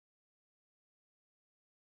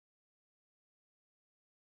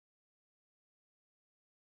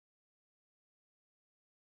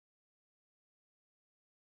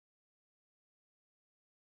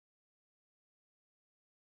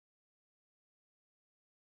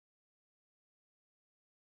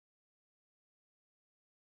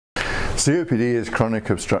COPD is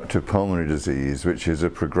chronic obstructive pulmonary disease, which is a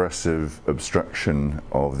progressive obstruction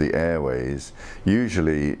of the airways,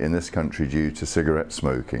 usually in this country due to cigarette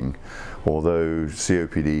smoking, although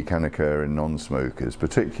COPD can occur in non-smokers,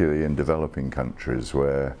 particularly in developing countries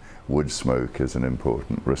where wood smoke is an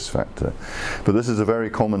important risk factor. But this is a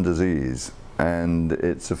very common disease, and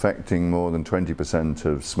it's affecting more than 20%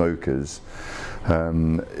 of smokers.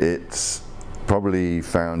 It's probably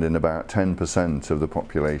found in about 10% of the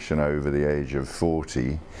population over the age of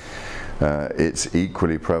 40. It's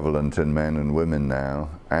equally prevalent in men and women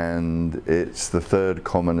now, and it's the third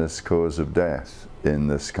commonest cause of death in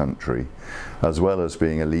this country, as well as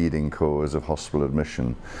being a leading cause of hospital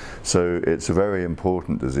admission. So it's a very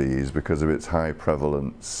important disease because of its high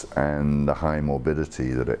prevalence and the high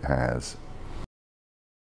morbidity that it has.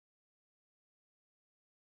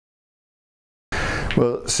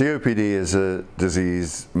 Well, COPD is a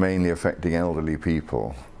disease mainly affecting elderly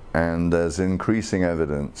people, and there's increasing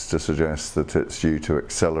evidence to suggest that it's due to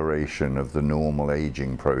acceleration of the normal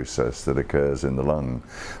aging process that occurs in the lung,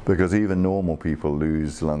 because even normal people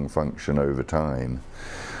lose lung function over time.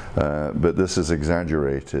 But this is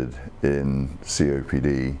exaggerated in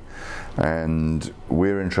COPD, and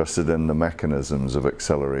we're interested in the mechanisms of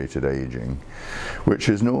accelerated aging, which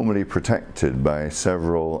is normally protected by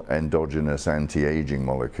several endogenous anti-aging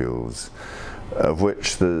molecules, of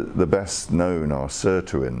which the best known are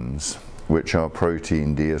sirtuins, which are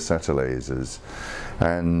protein deacetylases.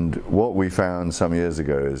 And what we found some years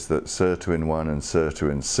ago is that sirtuin 1 and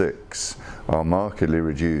sirtuin 6 are markedly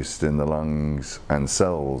reduced in the lungs and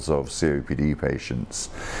cells of COPD patients.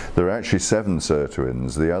 There are actually 7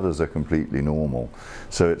 sirtuins, the others are completely normal.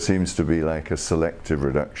 So it seems to be like a selective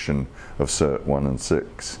reduction of SIRT 1 and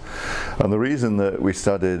 6. And the reason that we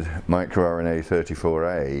studied microRNA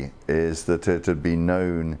 34A is that it had been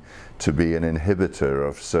known to be an inhibitor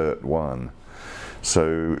of SIRT 1.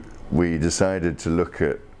 So we decided to look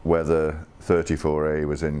at whether 34A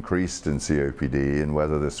was increased in COPD and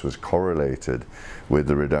whether this was correlated with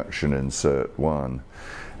the reduction in SIRT 1.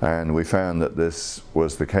 And we found that this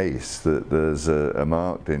was the case, that there's a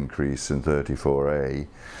marked increase in 34A.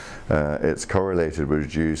 It's correlated with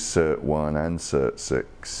reduced SIRT 1 and SIRT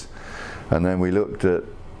 6. And then we looked at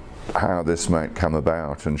how this might come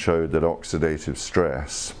about and showed that oxidative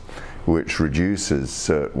stress, which reduces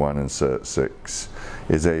SIRT 1 and SIRT 6,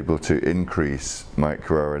 is able to increase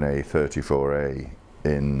microRNA 34A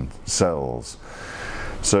in cells.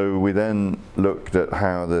 So we then looked at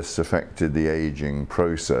how this affected the aging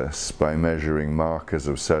process by measuring markers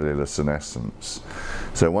of cellular senescence.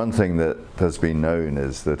 So one thing that has been known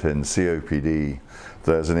is that in COPD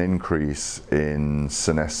there's an increase in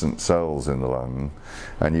senescent cells in the lung,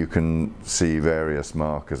 and you can see various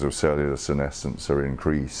markers of cellular senescence are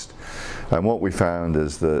increased. And what we found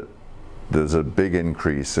is that there's a big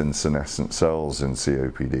increase in senescent cells in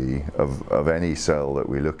COPD, of any cell that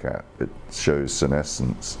we look at, it shows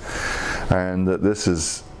senescence. And that this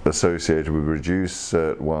is associated with reduced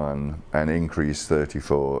SIRT 1 and increased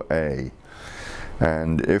 34A.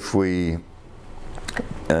 And if we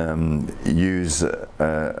use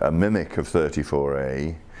a mimic of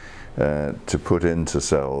 34A to put into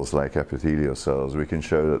cells like epithelial cells, we can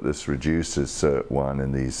show that this reduces SIRT 1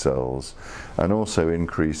 in these cells and also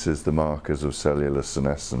increases the markers of cellular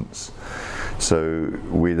senescence. So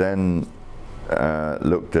we then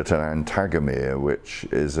looked at an antagomere, which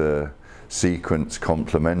is a sequence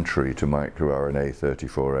complementary to microRNA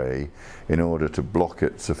 34A, in order to block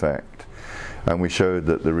its effect. And we showed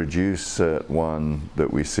that the reduced SIRT 1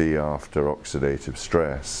 that we see after oxidative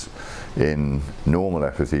stress in normal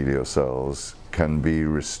epithelial cells can be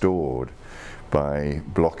restored by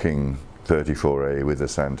blocking 34A with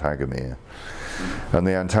this antagomere. And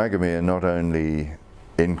the antagomere not only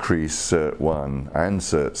increased SIRT 1 and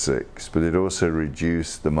SIRT 6, but it also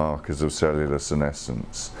reduced the markers of cellular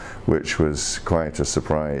senescence, which was quite a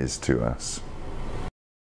surprise to us.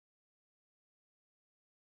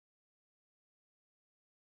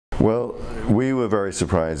 Well, we were very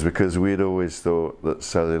surprised because we had always thought that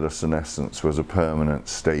cellular senescence was a permanent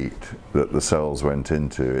state that the cells went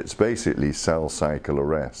into. It's basically cell cycle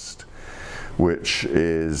arrest, which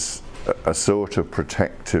is a sort of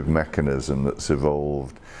protective mechanism that's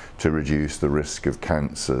evolved to reduce the risk of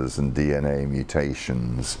cancers and DNA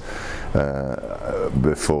mutations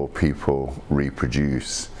before people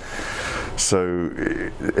reproduce. So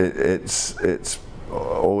it's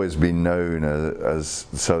always been known as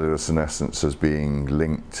cellular senescence as being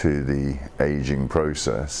linked to the aging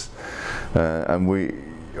process, and we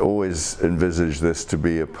always envisaged this to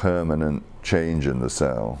be a permanent change in the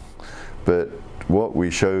cell. But what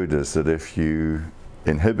we showed is that if you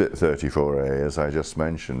inhibit 34A, as I just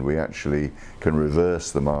mentioned, we actually can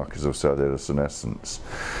reverse the markers of cellular senescence.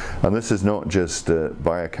 And this is not just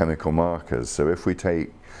biochemical markers. So if we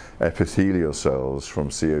take epithelial cells from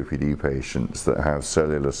COPD patients that have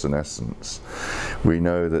cellular senescence, we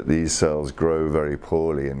know that these cells grow very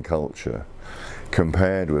poorly in culture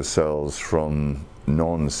compared with cells from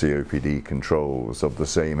non-COPD controls of the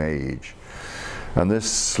same age. And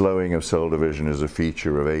this slowing of cell division is a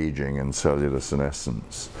feature of aging and cellular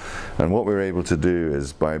senescence. And what we're able to do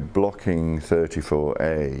is, by blocking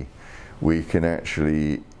 34A, we can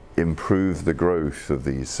actually improve the growth of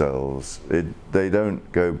these cells. They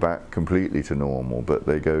don't go back completely to normal, but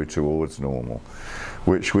they go towards normal,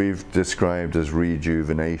 which we've described as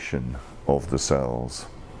rejuvenation of the cells.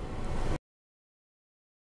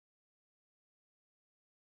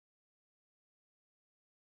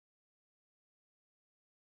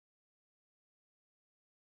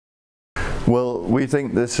 Well, we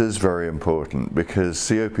think this is very important because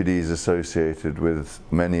COPD is associated with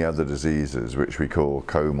many other diseases which we call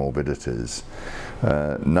co-morbidities.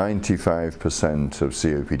 95% of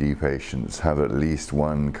COPD patients have at least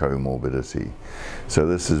one comorbidity. So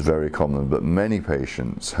this is very common, but many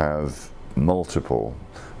patients have multiple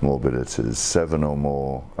morbidities, 7 or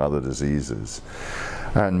more other diseases.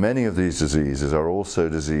 And many of these diseases are also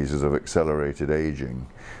diseases of accelerated aging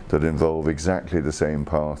that involve exactly the same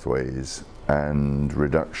pathways and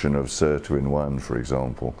reduction of sirtuin-1, for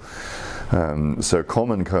example. So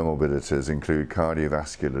common comorbidities include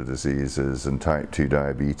cardiovascular diseases and type 2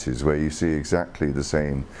 diabetes, where you see exactly the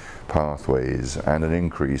same pathways and an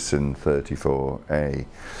increase in 34A.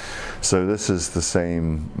 So this is the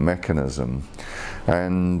same mechanism.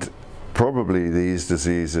 And probably these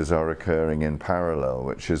diseases are occurring in parallel,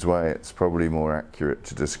 which is why it's probably more accurate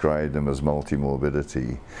to describe them as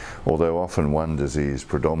multimorbidity, although often one disease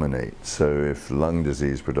predominates. So if lung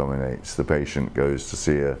disease predominates, the patient goes to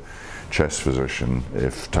see a chest physician.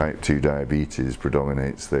 If type 2 diabetes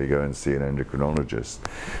predominates, they go and see an endocrinologist.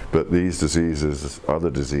 But these diseases, other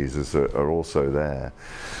diseases, are also there.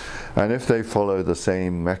 And if they follow the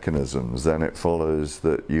same mechanisms, then it follows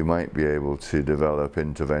that you might be able to develop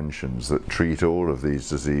interventions that treat all of these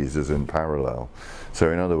diseases in parallel.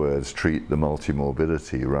 So in other words, treat the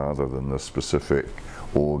multimorbidity rather than the specific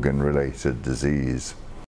organ-related disease.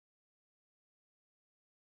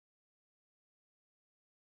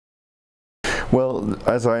 Well,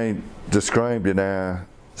 as I described in our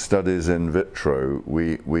studies in vitro,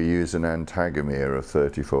 we use an antagomer of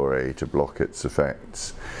 34A to block its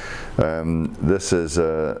effects. This is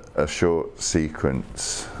a short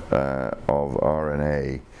sequence of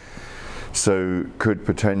RNA, so could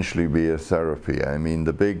potentially be a therapy. I mean,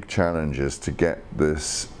 the big challenge is to get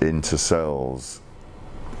this into cells,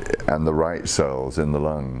 and the right cells in the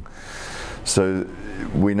lung. So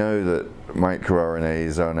we know that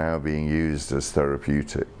microRNAs are now being used as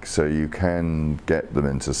therapeutic, so you can get them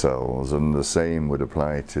into cells, and the same would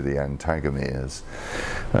apply to the antagomers.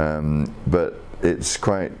 But it's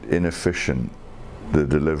quite inefficient, the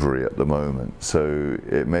delivery at the moment, so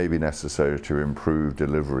it may be necessary to improve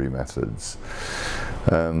delivery methods.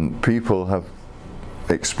 People have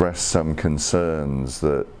expressed some concerns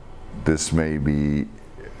that this may be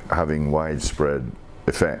having widespread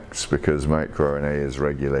effects because microRNA is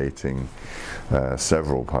regulating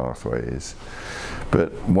several pathways.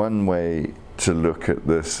 But one way to look at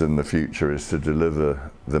this in the future is to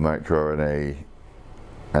deliver the microRNA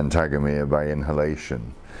antagomer by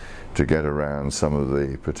inhalation to get around some of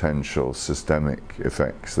the potential systemic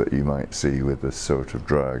effects that you might see with this sort of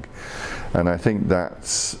drug. And I think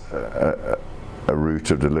that's a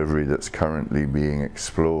route of delivery that's currently being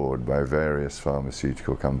explored by various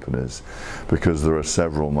pharmaceutical companies, because there are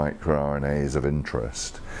several microRNAs of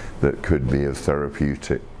interest that could be of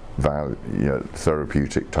therapeutic value,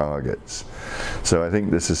 therapeutic targets. So I think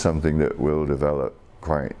this is something that will develop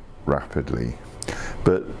quite rapidly.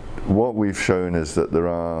 But what we've shown is that there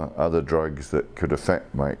are other drugs that could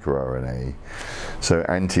affect microRNA. So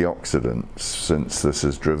antioxidants, since this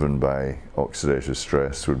is driven by oxidative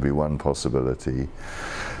stress, would be one possibility.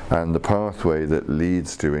 And the pathway that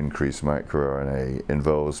leads to increased microRNA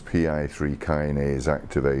involves PI3 kinase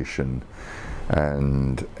activation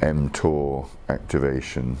and mTOR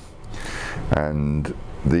activation. And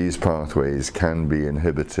these pathways can be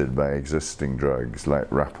inhibited by existing drugs like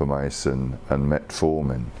rapamycin and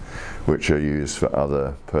metformin, which are used for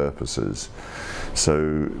other purposes.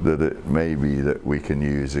 So that it may be that we can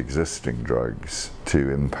use existing drugs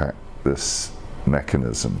to impact this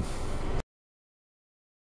mechanism.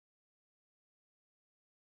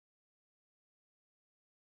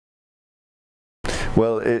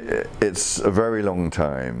 Well, it's a very long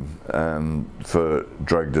time for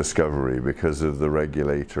drug discovery because of the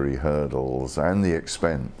regulatory hurdles and the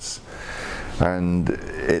expense. And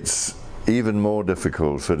it's even more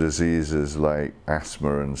difficult for diseases like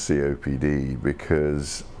asthma and COPD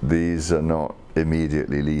because these are not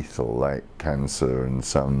immediately lethal like cancer and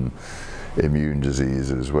some immune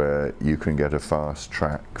diseases where you can get a fast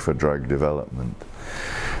track for drug development.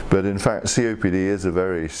 But in fact, COPD is a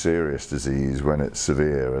very serious disease when it's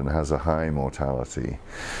severe and has a high mortality.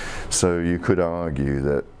 So you could argue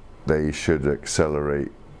that they should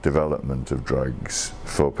accelerate development of drugs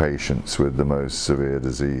for patients with the most severe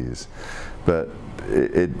disease. But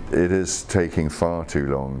it is taking far too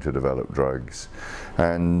long to develop drugs.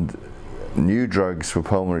 And new drugs for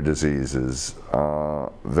pulmonary diseases are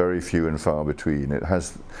very few and far between.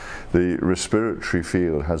 The respiratory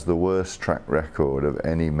field has the worst track record of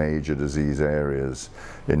any major disease areas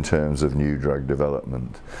in terms of new drug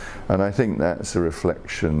development. And I think that's a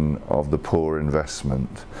reflection of the poor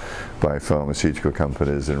investment by pharmaceutical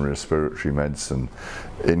companies in respiratory medicine,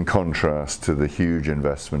 in contrast to the huge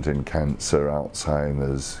investment in cancer,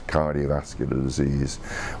 Alzheimer's, cardiovascular disease,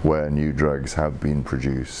 where new drugs have been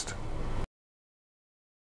produced.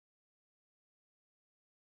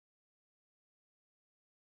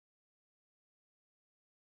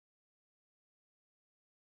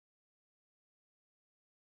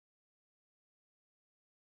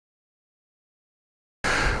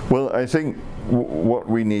 Well, I think what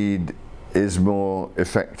we need is more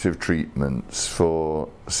effective treatments for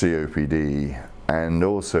COPD and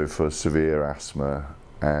also for severe asthma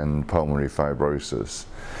and pulmonary fibrosis.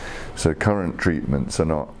 So current treatments are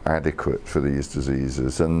not adequate for these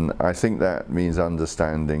diseases, and I think that means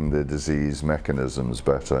understanding the disease mechanisms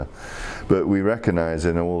better. But we recognize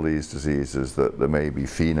in all these diseases that there may be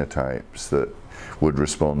phenotypes that would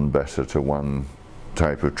respond better to one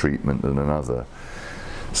type of treatment than another.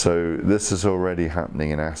 So this is already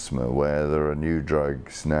happening in asthma, where there are new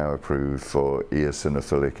drugs now approved for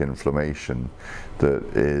eosinophilic inflammation that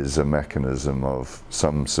is a mechanism of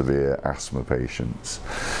some severe asthma patients.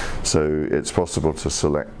 So it's possible to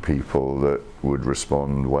select people that would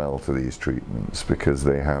respond well to these treatments because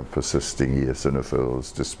they have persisting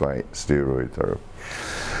eosinophils despite steroid therapy.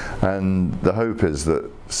 And the hope is that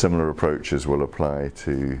similar approaches will apply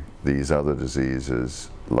to these other diseases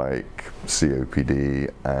like COPD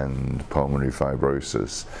and pulmonary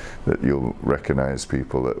fibrosis, that you'll recognize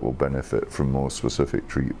people that will benefit from more specific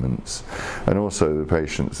treatments, and also the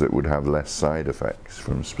patients that would have less side effects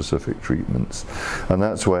from specific treatments. And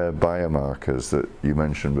that's where biomarkers that you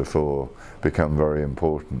mentioned before become very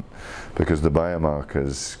important, because the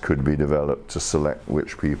biomarkers could be developed to select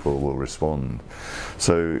which people will respond.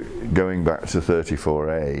 So going back to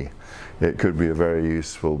 34A, it could be a very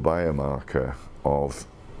useful biomarker of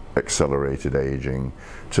accelerated aging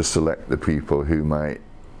to select the people who might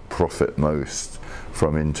profit most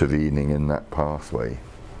from intervening in that pathway.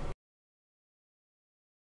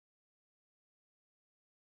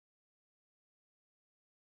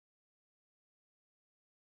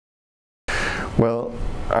 Well,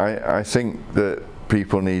 I think that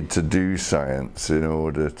people need to do science in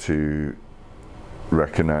order to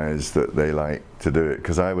recognize that they like to do it,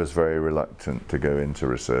 because I was very reluctant to go into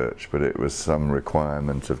research, but it was some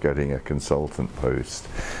requirement of getting a consultant post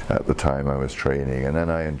at the time I was training, and then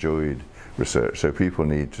I enjoyed research, so people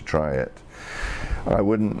need to try it. I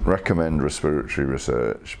wouldn't recommend respiratory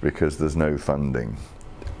research because there's no funding,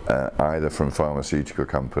 either from pharmaceutical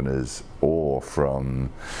companies or from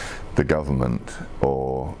the government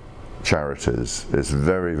or charities. It's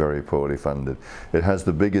very, very poorly funded. It has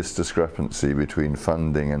the biggest discrepancy between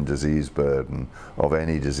funding and disease burden of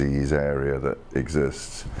any disease area that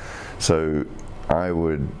exists. So I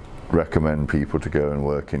would recommend people to go and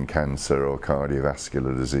work in cancer or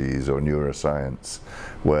cardiovascular disease or neuroscience,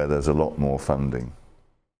 where there's a lot more funding.